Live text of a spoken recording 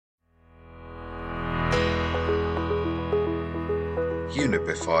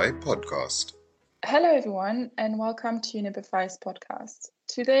Unipify podcast. Hello, everyone, and welcome to Unipify's podcast.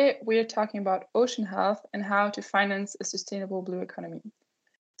 Today, we're talking about ocean health and how to finance a sustainable blue economy.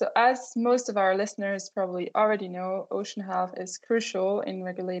 So, as most of our listeners probably already know, ocean health is crucial in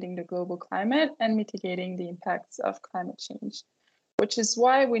regulating the global climate and mitigating the impacts of climate change, which is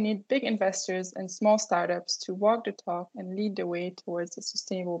why we need big investors and small startups to walk the talk and lead the way towards a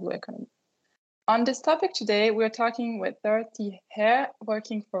sustainable blue economy. On this topic today, we're talking with Dorothy Hare,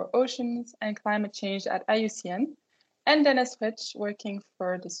 working for oceans and climate change at IUCN, and Dennis Fritsch, working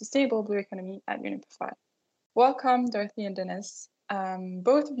for the sustainable blue economy at Unipify. Welcome, Dorothy and Dennis.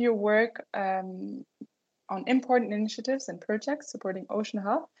 Both of you work on important initiatives and projects supporting ocean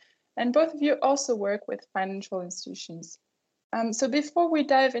health, and both of you also work with financial institutions. So before we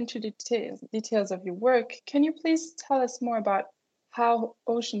dive into the details of your work, can you please tell us more about how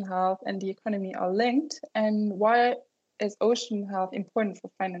ocean health and the economy are linked, and why is ocean health important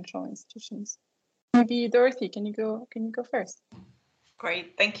for financial institutions? Maybe Dorothy, can you go first?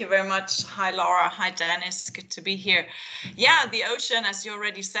 Great, thank you very much. Hi, Laura. Hi, Dennis. Good to be here. Yeah, the ocean, as you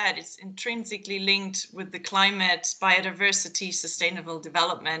already said, it's intrinsically linked with the climate, biodiversity, sustainable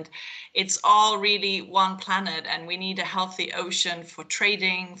development. It's all really one planet, and we need a healthy ocean for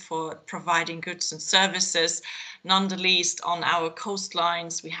trading, for providing goods and services. None the least on our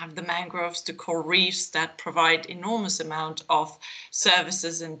coastlines, we have the mangroves, the coral reefs that provide enormous amount of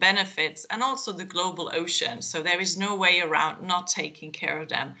services and benefits, and also the global ocean. So there is no way around not taking care of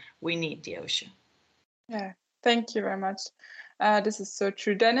them. We need the ocean. Yeah, thank you very much. This is so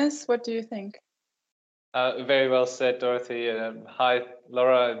true. Dennis, what do you think? Very well said, Dorothy. Hi,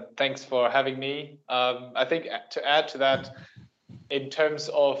 Laura. Thanks for having me. I think to add to that, in terms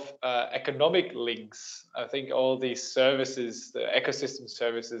of economic links, I think all these services, the ecosystem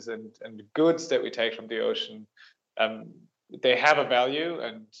services and the goods that we take from the ocean, they have a value,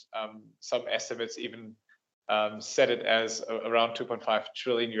 and some estimates even set it as around $2.5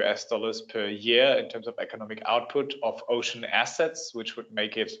 trillion per year in terms of economic output of ocean assets, which would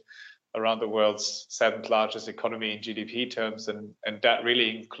make it around the world's 7th largest economy in GDP terms, and that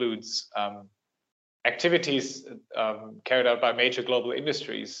really includes activities carried out by major global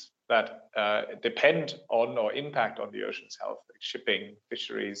industries that depend on or impact on the ocean's health, like shipping,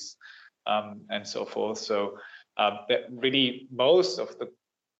 fisheries, and so forth. So that really most of the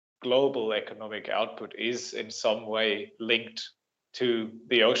global economic output is in some way linked to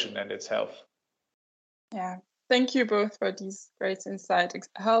the ocean and its health. Yeah, thank you both for these great insights,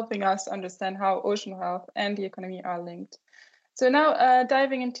 helping us understand how ocean health and the economy are linked. So now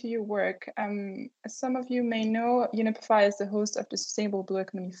diving into your work, as some of you may know, Unipify is the host of the Sustainable Blue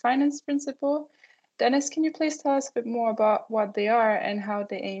Economy Finance Principle. Dennis, can you please tell us a bit more about what they are and how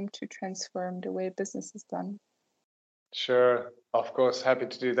they aim to transform the way business is done? Sure, of course, happy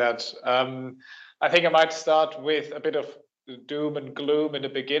to do that. I think I might start with a bit of doom and gloom in the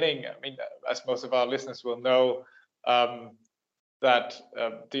beginning. I mean, as most of our listeners will know, that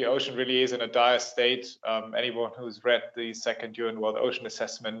the ocean really is in a dire state. Anyone who's read the second UN World Ocean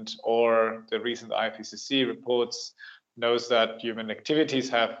Assessment or the recent IPCC reports knows that human activities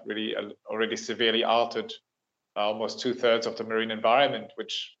have really already severely altered almost 2/3 of the marine environment,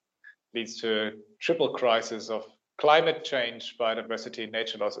 which leads to a triple crisis of climate change, biodiversity,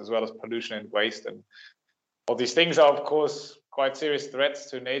 nature loss, as well as pollution and waste. And all these things are, of course, quite serious threats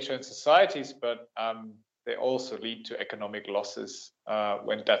to nature and societies, but they also lead to economic losses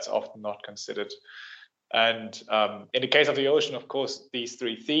when that's often not considered. And in the case of the ocean, of course, these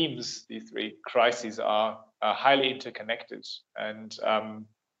three themes, these three crises are highly interconnected. And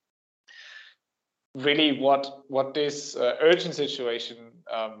really what this urgent situation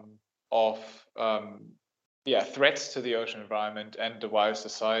of threats to the ocean environment and the wider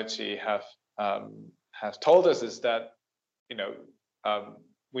society have told us is that,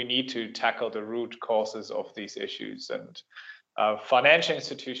 we need to tackle the root causes of these issues, and financial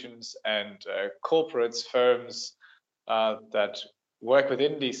institutions and corporates, firms that work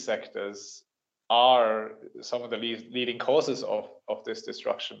within these sectors are some of the leading causes of this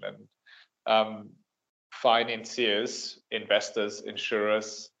destruction. And financiers, investors,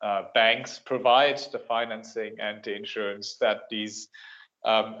 insurers, banks provide the financing and the insurance that these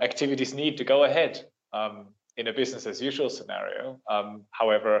activities need to go ahead in a business as usual scenario.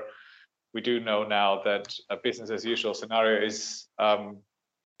 However, we do know now that a business as usual scenario is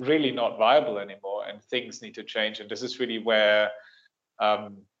really not viable anymore, and things need to change. And this is really where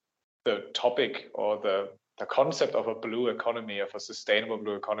the topic or the concept of a blue economy, of a sustainable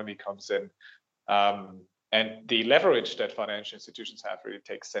blue economy, comes in. And the leverage that financial institutions have really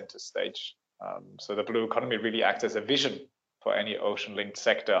takes center stage. So the blue economy really acts as a vision for any ocean-linked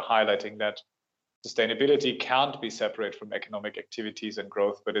sector, highlighting that sustainability can't be separate from economic activities and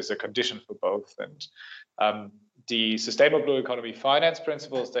growth, but is a condition for both. And the Sustainable Blue Economy finance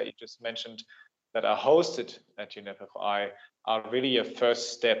principles that you just mentioned that are hosted at UNEP-FI are really a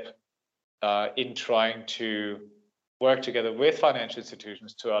first step in trying to work together with financial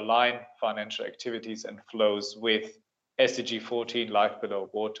institutions to align financial activities and flows with SDG 14, life below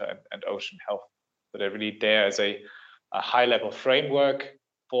water, and ocean health. So they're really there as a high-level framework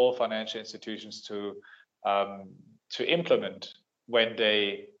for financial institutions to implement when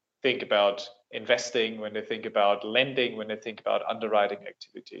they think about investing, when they think about lending, when they think about underwriting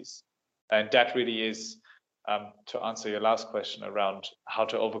activities. And that really is, to answer your last question around how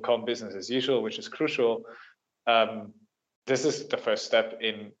to overcome business as usual, which is crucial. This is the first step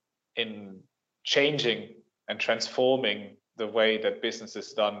in changing and transforming the way that business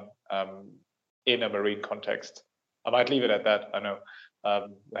is done in a marine context. I might leave it at that. I know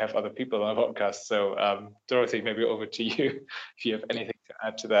we have other people on the podcast. So Dorothy, maybe over to you if you have anything to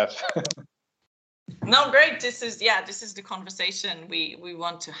add to that. No, great. This is the conversation we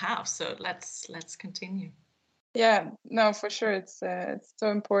want to have. So let's continue. Yeah, no, for sure. It's so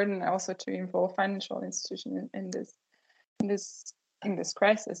important also to involve financial institutions in this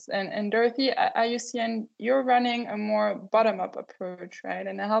crisis. And Dorothy, at IUCN, you're running a more bottom-up approach, right?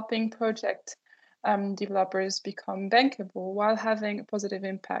 And helping project developers become bankable while having a positive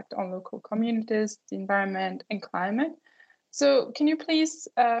impact on local communities, the environment, and climate. So can you please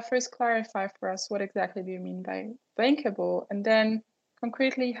first clarify for us what exactly do you mean by bankable, and then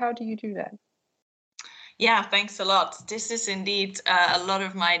concretely, how do you do that? Yeah, thanks a lot. This is indeed a lot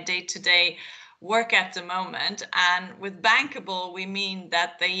of my day-to-day work at the moment. And with bankable, we mean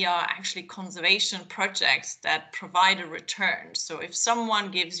that they are actually conservation projects that provide a return. So if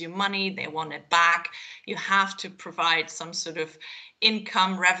someone gives you money, they want it back, you have to provide some sort of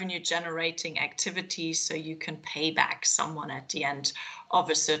income revenue generating activities so you can pay back someone at the end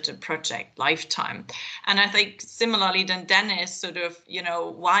of a certain project lifetime. And I think similarly than Dennis, sort of,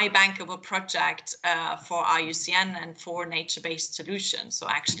 why bankable project for IUCN and for nature-based solutions? So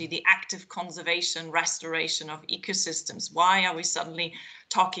actually the active conservation, restoration of ecosystems. Why are we suddenly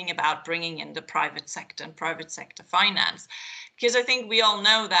talking about bringing in the private sector and private sector finance? Because I think we all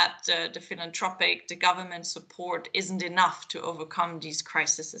know that the philanthropic, the government support isn't enough to overcome these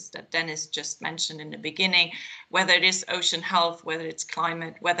crises that Dennis just mentioned in the beginning, whether it is ocean health, whether it's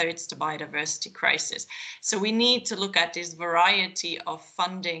climate, whether it's the biodiversity crisis. So we need to look at this variety of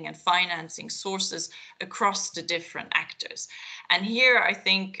funding and financing sources across the different actors. And here, I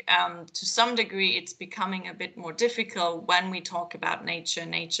think, to some degree, it's becoming a bit more difficult when we talk about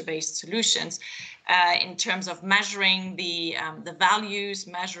nature-based solutions in terms of measuring the values,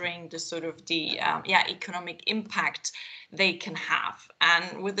 measuring the sort of the economic impact they can have.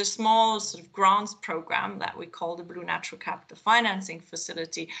 And with a small sort of grants program that we call the Blue Natural Capital Financing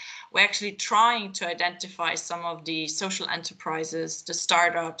Facility, we're actually trying to identify some of the social enterprises, the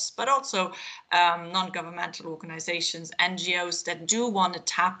startups, but also non-governmental organizations, NGOs that do want to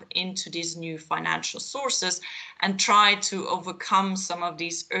tap into these new financial sources and try to overcome some of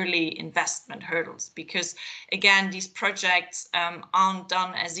these early investment hurdles. Because again, these projects aren't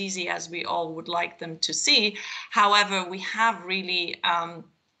done as easy as we all would like them to see. However, we have really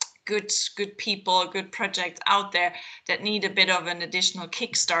good people, good projects out there that need a bit of an additional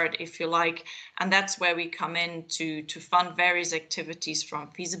kickstart, if you like. And that's where we come in to fund various activities,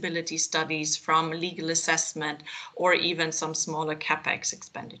 from feasibility studies, from legal assessment, or even some smaller CapEx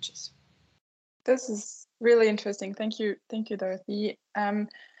expenditures. This is really interesting. Thank you, Dorothy.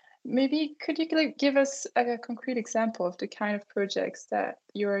 Maybe could you give us a concrete example of the kind of projects that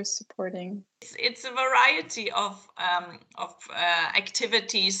you're supporting? It's a variety of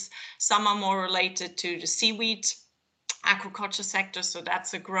activities. Some are more related to the seaweed aquaculture sector, so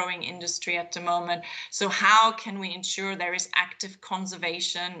that's a growing industry at the moment. So how can we ensure there is active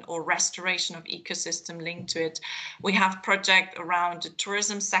conservation or restoration of ecosystem linked to it? We have projects around the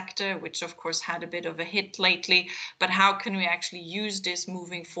tourism sector, which of course had a bit of a hit lately, but how can we actually use this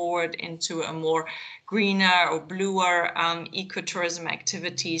moving forward into a more greener or bluer ecotourism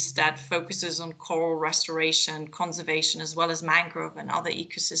activities that focuses on coral restoration, conservation, as well as mangrove and other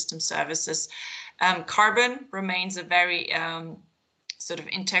ecosystem services. Carbon remains a very sort of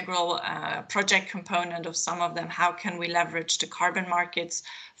integral project component of some of them. How can we leverage the carbon markets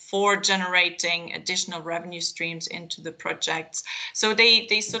for generating additional revenue streams into the projects? So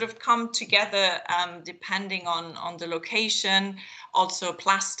they sort of come together depending on the location. Also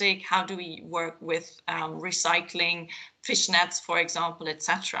plastic, how do we work with recycling fish nets, for example,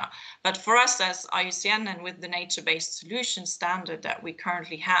 etc. But for us as IUCN and with the nature-based solution standard that we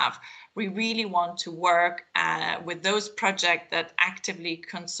currently have, we really want to work with those projects that actively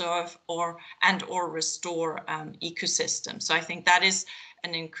conserve or restore ecosystems. So I think that is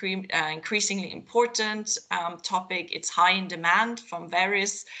an increasingly important topic. It's high in demand from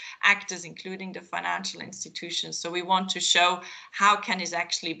various actors, including the financial institutions. So we want to show how can this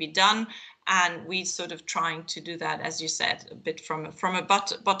actually be done. And we sort of trying to do that, as you said, a bit from a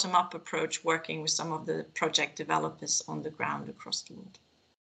bottom-up approach, working with some of the project developers on the ground across the world.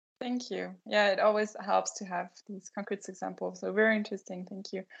 Thank you. Yeah, it always helps to have these concrete examples. So very interesting.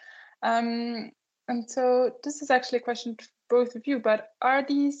 Thank you. And so this is actually a question to both of you, but are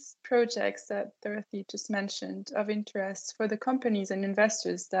these projects that Dorothy just mentioned of interest for the companies and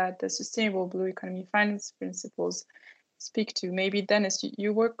investors that the Sustainable Blue Economy Finance Principles speak to? Maybe Dennis,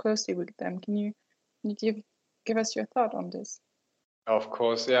 you work closely with them. Can you give us your thought on this? Of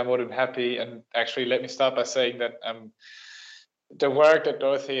course, yeah, I'm more than happy. And actually, let me start by saying that the work that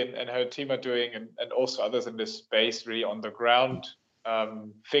Dorothy and her team are doing, and also others in this space, really on the ground,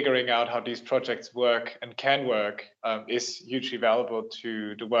 figuring out how these projects work and can work, is hugely valuable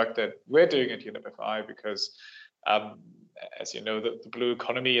to the work that we're doing at UNEP-FI, because as you know, the blue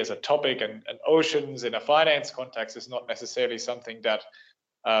economy as a topic and oceans in a finance context is not necessarily something that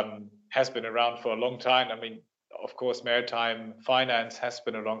has been around for a long time. I mean, of course, maritime finance has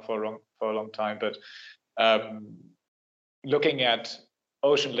been around for a long time, but looking at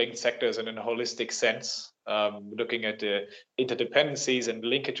ocean-linked sectors in a holistic sense, looking at the interdependencies and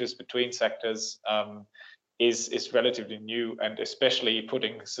linkages between sectors is relatively new, and especially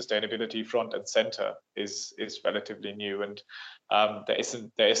putting sustainability front and center is relatively new. And there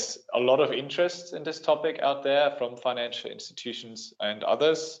is a lot of interest in this topic out there from financial institutions and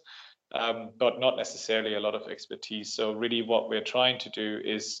others, but not necessarily a lot of expertise. So really what we're trying to do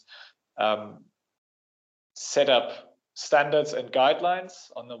is set up standards and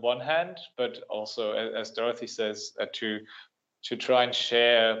guidelines on the one hand, but also, as Dorothy says, to try and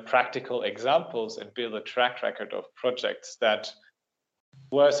share practical examples and build a track record of projects that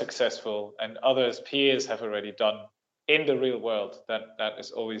were successful and others, peers, have already done in the real world. That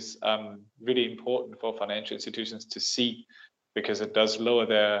is always really important for financial institutions to see, because it does lower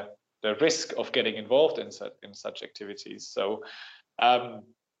the risk of getting involved in such activities. So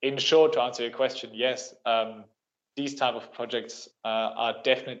in short, to answer your question, yes, these type of projects are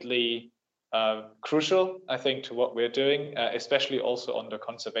definitely crucial, I think, to what we're doing, especially also on the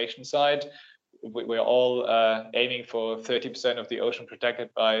conservation side. We're all aiming for 30% of the ocean protected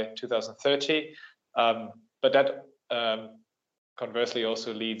by 2030, but that conversely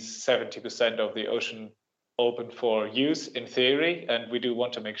also leaves 70% of the ocean open for use in theory, and we do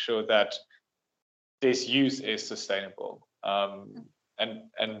want to make sure that this use is sustainable.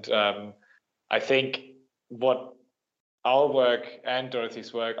 And I think what our work and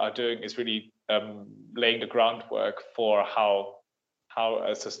Dorothy's work are doing is really laying the groundwork for how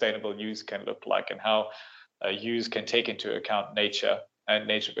a sustainable use can look like, and how a use can take into account nature and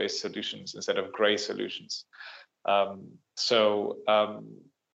nature-based solutions instead of gray solutions. So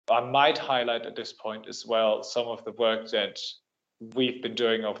I might highlight at this point as well some of the work that we've been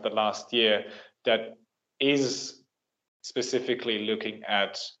doing over the last year that is specifically looking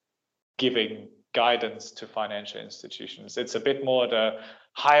at giving guidance to financial institutions. It's a bit more the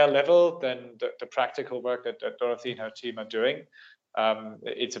higher level than the practical work that Dorothy and her team are doing.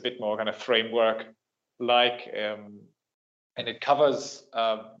 It's a bit more kind of framework like, and it covers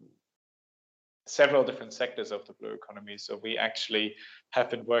several different sectors of the blue economy. So we actually have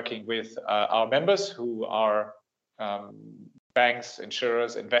been working with our members, who are banks,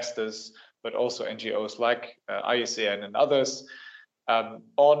 insurers, investors, but also NGOs like IUCN and others,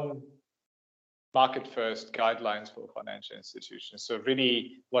 on market-first guidelines for financial institutions. So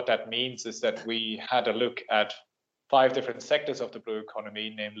really what that means is that we had a look at 5 different sectors of the blue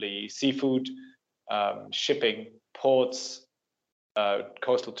economy, namely seafood, shipping, ports,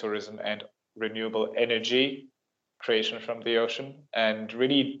 coastal tourism, and renewable energy creation from the ocean. And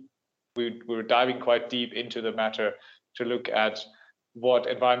really we were diving quite deep into the matter to look at what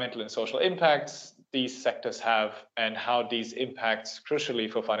environmental and social impacts these sectors have, and how these impacts,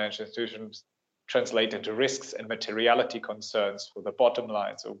 crucially for financial institutions, translate into risks and materiality concerns for the bottom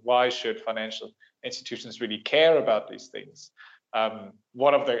line. So why should financial institutions really care about these things?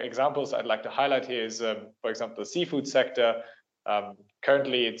 One of the examples I'd like to highlight here is, for example, the seafood sector.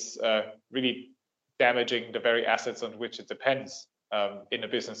 Currently, it's really damaging the very assets on which it depends in a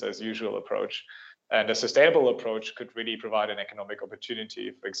business as usual approach. And a sustainable approach could really provide an economic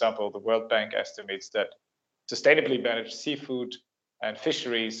opportunity. For example, the World Bank estimates that sustainably managed seafood and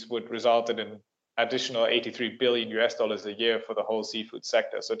fisheries would result in an additional $83 billion a year for the whole seafood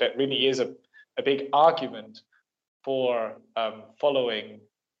sector. So that really is a big argument for following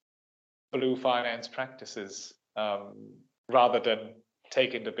blue finance practices rather than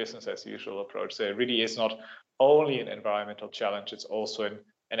taking the business as usual approach. So it really is not only an environmental challenge, it's also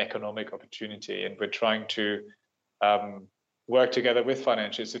an economic opportunity. And we're trying to work together with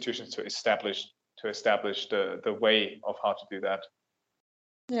financial institutions to establish the way of how to do that.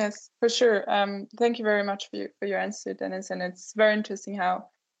 Yes, for sure. Thank you very much for your answer, Dennis. And it's very interesting how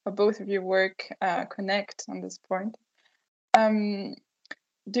both of your work connect on this point.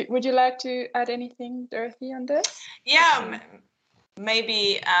 Would you like to add anything, Dorothy, on this? Yeah,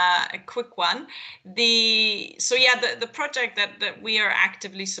 maybe a quick one. The project that we are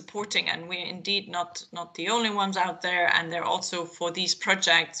actively supporting, and we're indeed not the only ones out there, and they're also, for these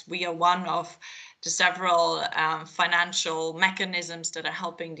projects, we are one of the several financial mechanisms that are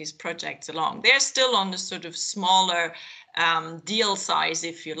helping these projects along. They're still on the sort of smaller deal size,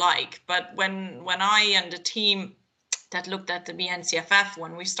 if you like, but when I and the team that looked at the BNCFF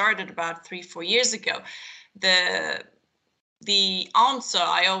when we started about 3-4 years ago, the answer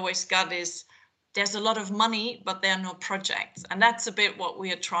I always got is there's a lot of money, but there are no projects. And that's a bit what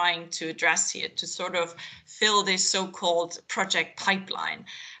we are trying to address here, to sort of fill this so-called project pipeline.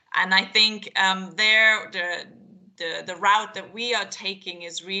 And I think the route that we are taking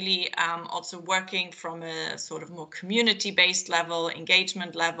is really also working from a sort of more community-based level,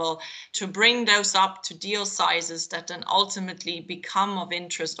 engagement level, to bring those up to deal sizes that then ultimately become of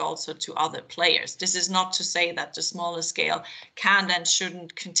interest also to other players. This is not to say that the smaller scale can and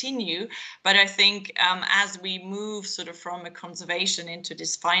shouldn't continue, but I think as we move sort of from a conservation into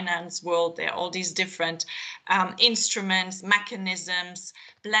this finance world, there are all these different instruments, mechanisms,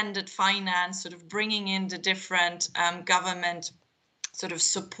 blended finance, sort of bringing in the different government sort of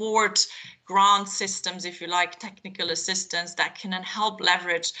support grant systems, if you like, technical assistance that can then help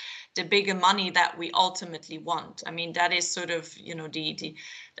leverage the bigger money that we ultimately want. I mean, that is sort of, you know,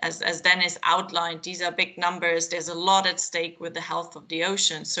 as Dennis outlined, these are big numbers. There's a lot at stake with the health of the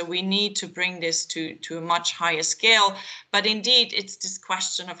ocean. So we need to bring this to a much higher scale. But indeed, it's this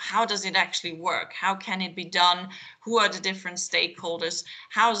question of how does it actually work? How can it be done? Who are the different stakeholders?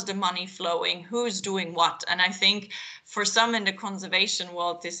 How's the money flowing? Who's doing what? And I think for some in the conservation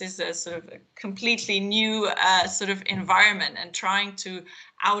world, this is a sort of a completely new sort of environment, and trying to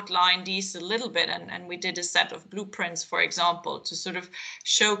outline these a little bit. And we did a set of blueprints, for example, to sort of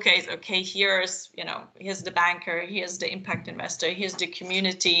showcase, okay, here's the banker, here's the impact investor, here's the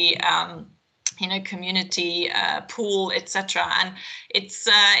community, community pool, etc. And it's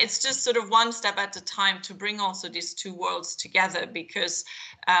just sort of one step at a time to bring also these two worlds together, because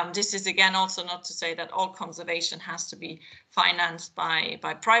this is, again, also not to say that all conservation has to be financed by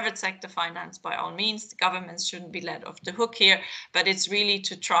private sector finance. By all means, the governments shouldn't be let off the hook here, but it's really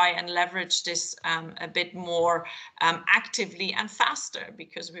to try and leverage this a bit more actively and faster,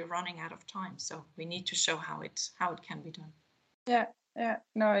 because we're running out of time. So we need to show how it can be done. Yeah,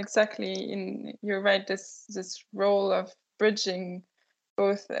 no, exactly. You're right. This role of bridging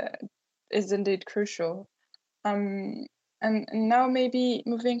both is indeed crucial. And now maybe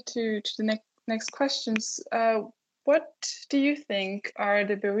moving to the next questions. What do you think are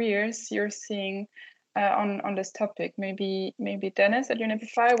the barriers you're seeing on this topic? Maybe Dennis at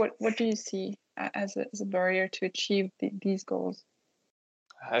UNEP-FI, what do you see as a barrier to achieve these goals?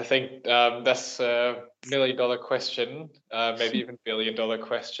 I think that's a $1 million question, maybe even $1 billion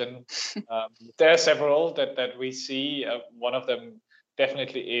question. There are several that we see. One of them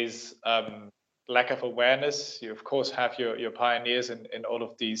definitely is lack of awareness. You, of course, have your pioneers in all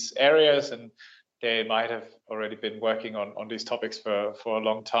of these areas, and they might have already been working on these topics for a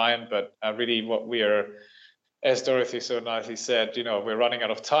long time. But really what we are, as Dorothy so nicely said, we're running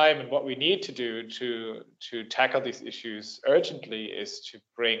out of time, and what we need to do to tackle these issues urgently is to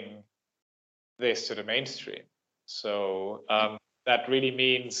bring this to the mainstream. So that really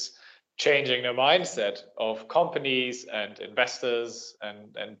means changing the mindset of companies and investors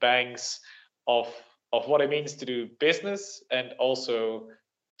and banks of what it means to do business, and also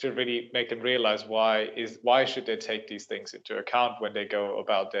to really make them realize why should they take these things into account when they go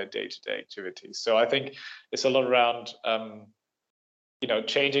about their day-to-day activities. So I think it's a lot around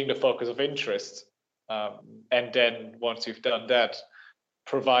changing the focus of interest, and then once you've done that,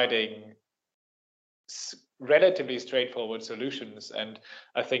 providing relatively straightforward solutions. And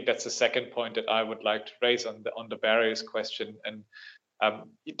I think that's the second point that I would like to raise on the barriers question. And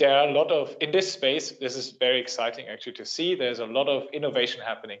There are a lot of, in this space, this is very exciting actually to see. There's a lot of innovation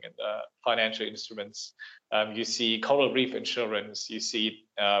happening in financial instruments. You see coral reef insurance, you see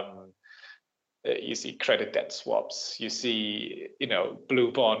credit debt swaps, you see,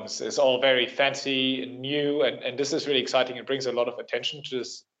 blue bonds. It's all very fancy and new, and this is really exciting. It brings a lot of attention to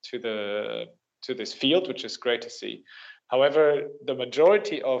this field, which is great to see. However, the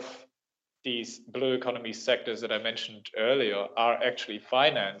majority of these blue economy sectors that I mentioned earlier are actually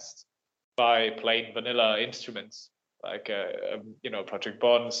financed by plain vanilla instruments like project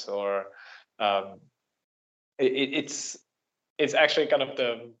bonds, or it's actually kind of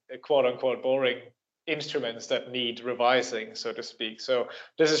the quote unquote boring instruments that need revising, so to speak. So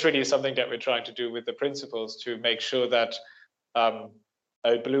this is really something that we're trying to do with the principles to make sure that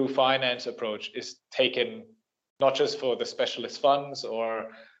a blue finance approach is taken not just for the specialist funds or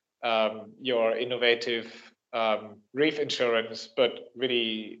your innovative reef insurance, but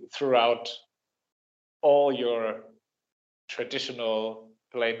really throughout all your traditional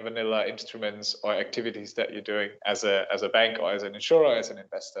plain vanilla instruments or activities that you're doing as a bank or as an insurer, as an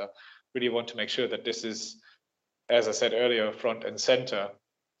investor. Really want to make sure that this is, as I said earlier, front and center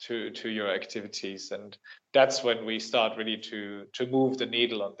to your activities, and that's when we start really to move the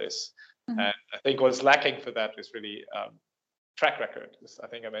needle on this. Mm-hmm. And I think what's lacking for that is really track record. I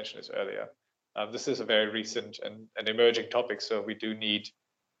think I mentioned this earlier. This is a very recent and emerging topic, so we do need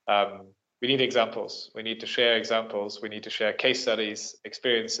examples. We need to share examples. We need to share case studies,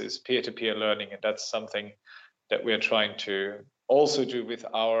 experiences, peer-to-peer learning, and that's something that we're trying to also do with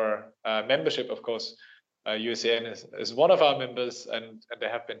our membership. Of course, USAN is one of our members, and they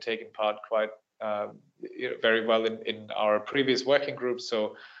have been taking part quite very well in our previous working groups.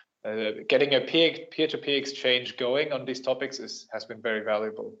 So getting a peer-to-peer exchange going on these topics has been very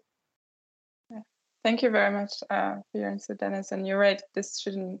valuable. Yeah. Thank you very much for your answer, Dennis. And you're right, this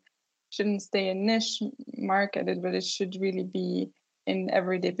shouldn't stay a niche market, but it should really be in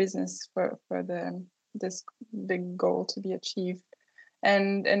everyday business for this big goal to be achieved.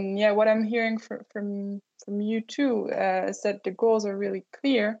 And yeah, what I'm hearing from you too is that the goals are really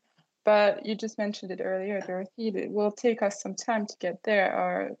clear, but you just mentioned it earlier, Dorothy. It will take us some time to get there,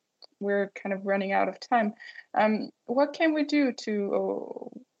 or we're kind of running out of time. What can we do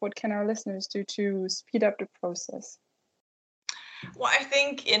what can our listeners do to speed up the process? Well, I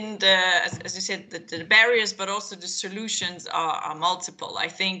think as you said, the barriers, but also the solutions are multiple. I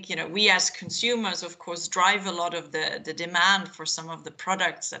think, we as consumers, of course, drive a lot of the demand for some of the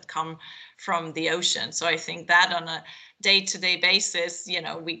products that come from the ocean. So I think that on a day-to-day basis,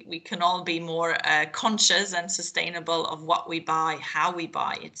 we can all be more conscious and sustainable of what we buy, how we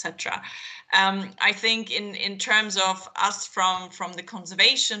buy, etc. I think in terms of us from the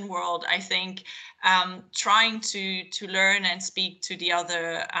conservation world, I think trying to learn and speak to the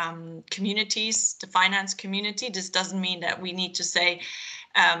other communities, the finance community. This doesn't mean that we need to say,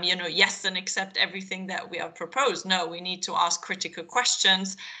 yes and accept everything that we are proposed. No, we need to ask critical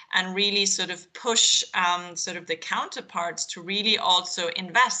questions and really sort of push sort of the counterparts to really also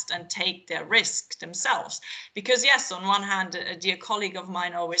invest and take their risk themselves. Because yes, on one hand, a dear colleague of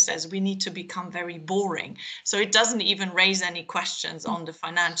mine always says we need to become very boring. So it doesn't even raise any questions on the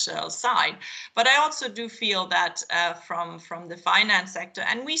financial side. But I also do feel that from the finance sector,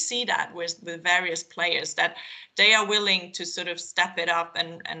 and we see that with various players, that they are willing to sort of step it up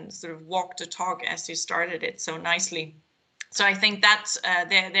and sort of walk the talk, as you started it so nicely. So I think that's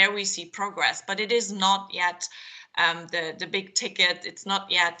there we see progress, but it is not yet the big ticket. It's not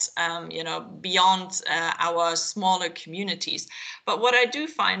yet beyond our smaller communities. But what I do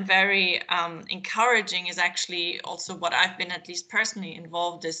find very encouraging is actually also what I've been at least personally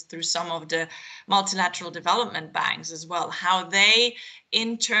involved is through some of the multilateral development banks as well, how they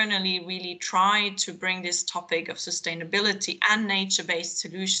internally really try to bring this topic of sustainability and nature-based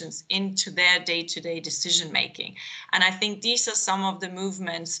solutions into their day-to-day decision making. And I think these are some of the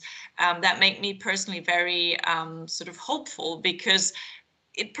movements that make me personally very sort of hopeful, because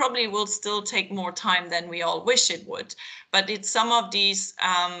it probably will still take more time than we all wish it would. But it's some of these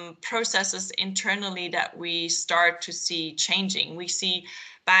processes internally that we start to see changing. We see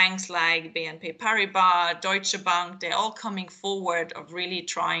banks like BNP Paribas, Deutsche Bank, they're all coming forward of really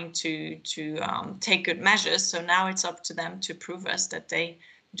trying to take good measures. So now it's up to them to prove us that they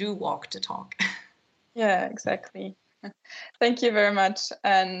do walk the talk. Yeah, exactly. Thank you very much.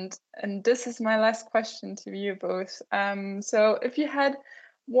 And this is my last question to you both. So if you had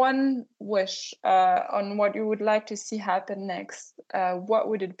one wish on what you would like to see happen next, what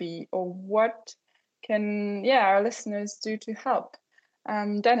would it be? Or what can our listeners do to help?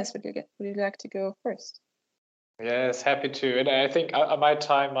 Dennis, would you like to go first? Yes, happy to. And I think I might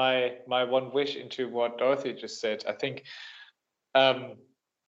tie my one wish into what Dorothy just said. I think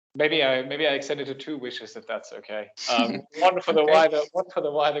maybe I extend it to two wishes, if that's okay. One for the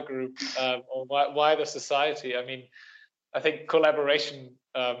wider group, or wider society. I mean, I think collaboration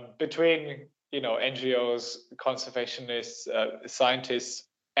between NGOs, conservationists, scientists,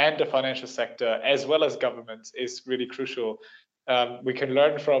 and the financial sector, as well as governments, is really crucial. We can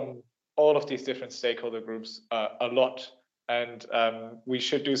learn from all of these different stakeholder groups a lot, and we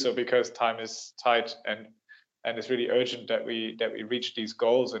should do so because time is tight, and it's really urgent that we reach these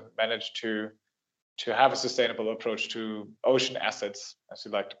goals and manage to have a sustainable approach to ocean assets, as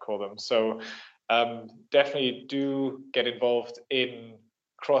we like to call them. So definitely do get involved in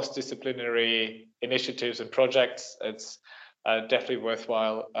cross-disciplinary initiatives and projects. It's definitely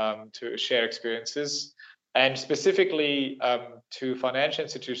worthwhile to share experiences. And specifically to financial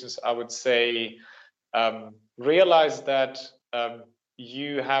institutions, I would say realize that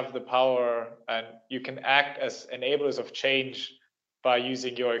you have the power and you can act as enablers of change by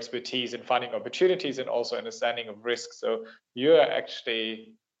using your expertise in finding opportunities and also understanding of risk. So you're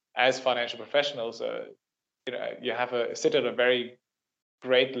actually, as financial professionals, you sit at a very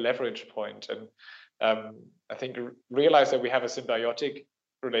great leverage point. And I think realize that we have a symbiotic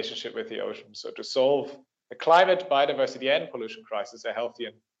relationship with the ocean. So to solve the climate, biodiversity, and pollution crisis, a healthy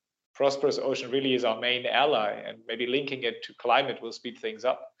and prosperous ocean really is our main ally, and maybe linking it to climate will speed things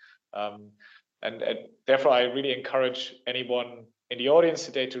up. And therefore, I really encourage anyone in the audience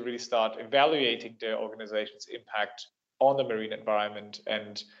today to really start evaluating their organization's impact on the marine environment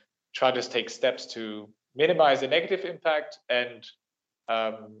and try to take steps to minimize the negative impact and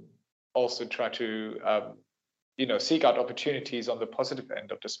also try to seek out opportunities on the positive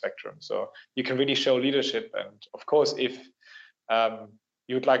end of the spectrum. So you can really show leadership. And of course, if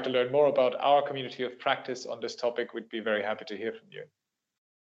you would like to learn more about our community of practice on this topic, we'd be very happy to hear from you.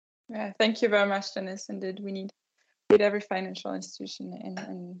 Yeah, thank you very much, Dennis. Indeed, we need every financial institution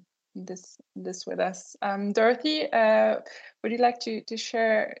in this with us. Dorothy, would you like to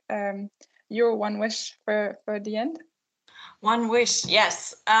share your one wish for the end? One wish,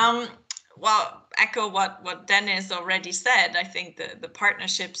 yes. Well, echo what Dennis already said. I think the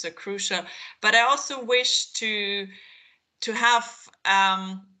partnerships are crucial, but I also wish to have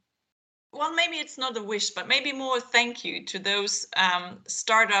well, maybe it's not a wish, but maybe more thank you to those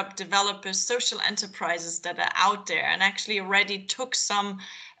startup developers, social enterprises that are out there and actually already took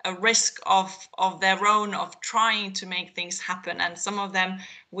a risk of their own, of trying to make things happen. And some of them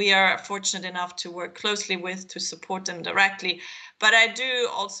we are fortunate enough to work closely with to support them directly. But I do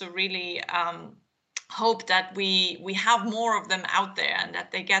also really hope that we have more of them out there and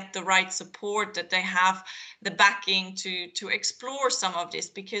that they get the right support, that they have the backing to explore some of this,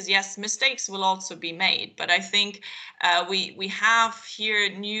 because yes, mistakes will also be made, but I think we have here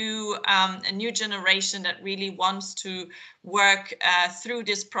a new generation that really wants to work through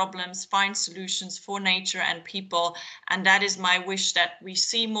these problems, find solutions for nature and people, and that is my wish, that we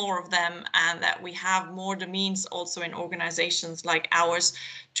see more of them and that we have more the means also in organizations like ours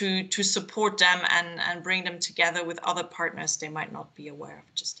to support them and bring them together with other partners they might not be aware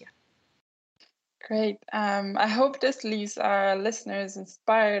of just yet. Great. I hope this leaves our listeners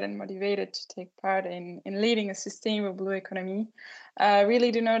inspired and motivated to take part in leading a sustainable blue economy.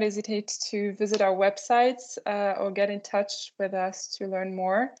 Really do not hesitate to visit our websites or get in touch with us to learn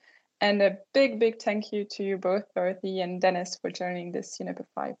more. And a big thank you to you both, Dorothy and Dennis, for joining this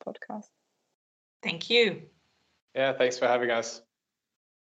Unipify podcast. Thank you. Yeah, thanks for having us.